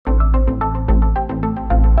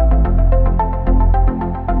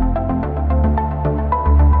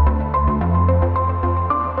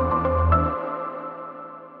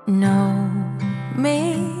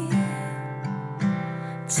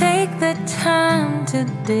to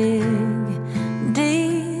dig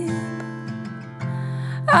deep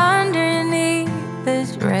underneath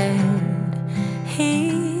this red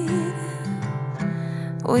heat.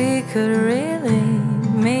 We could really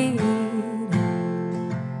meet.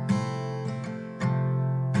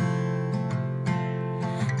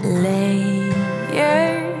 Layers,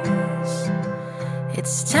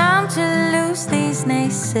 it's time to lose these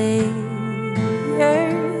naysayers.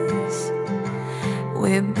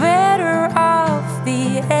 We're better off,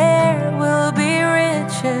 the air will be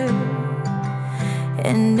richer,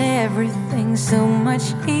 and everything's so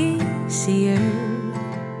much easier.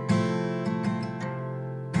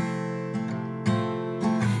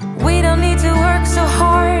 We don't need to work so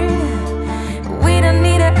hard, we don't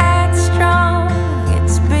need to act strong.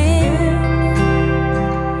 It's been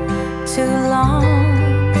too long.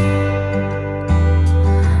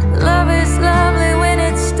 Love is lovely when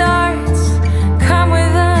it starts. Come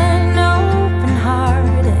with an open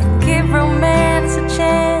heart and give romance a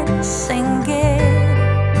chance and get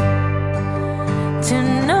to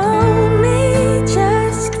know me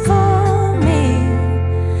just for me.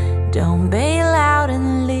 Don't bail out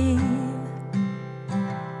and leave.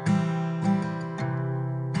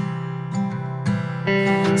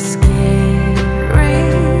 Scary,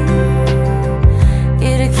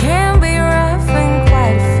 it can be rough and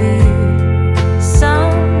quite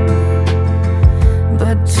fearsome,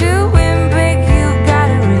 but to win big you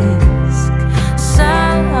gotta risk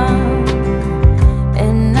some,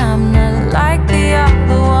 and I'm not like the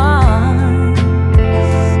other ones,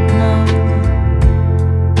 no.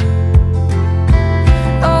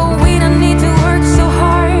 Oh, we don't need to work so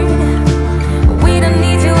hard, we don't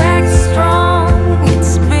need to act strong.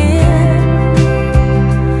 It's been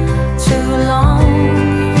too long.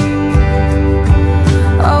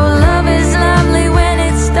 Oh, love is lovely when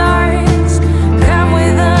it starts. Come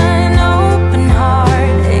with an open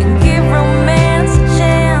heart and give romance a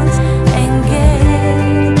chance and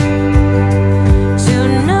get to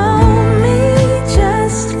know me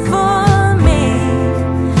just for me.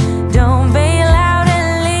 Don't bail out and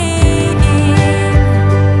leave.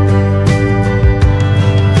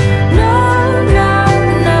 No, no,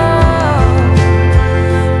 no.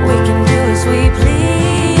 We can do as we please.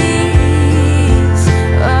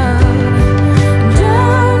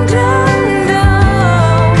 Don't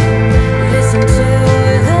listen to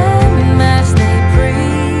them as they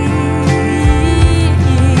preach.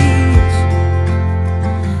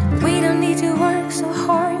 We don't need to work so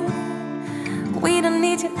hard, we don't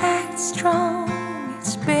need to act strong.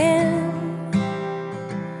 It's been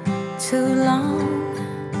too long.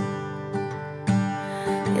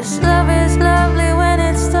 Yes, love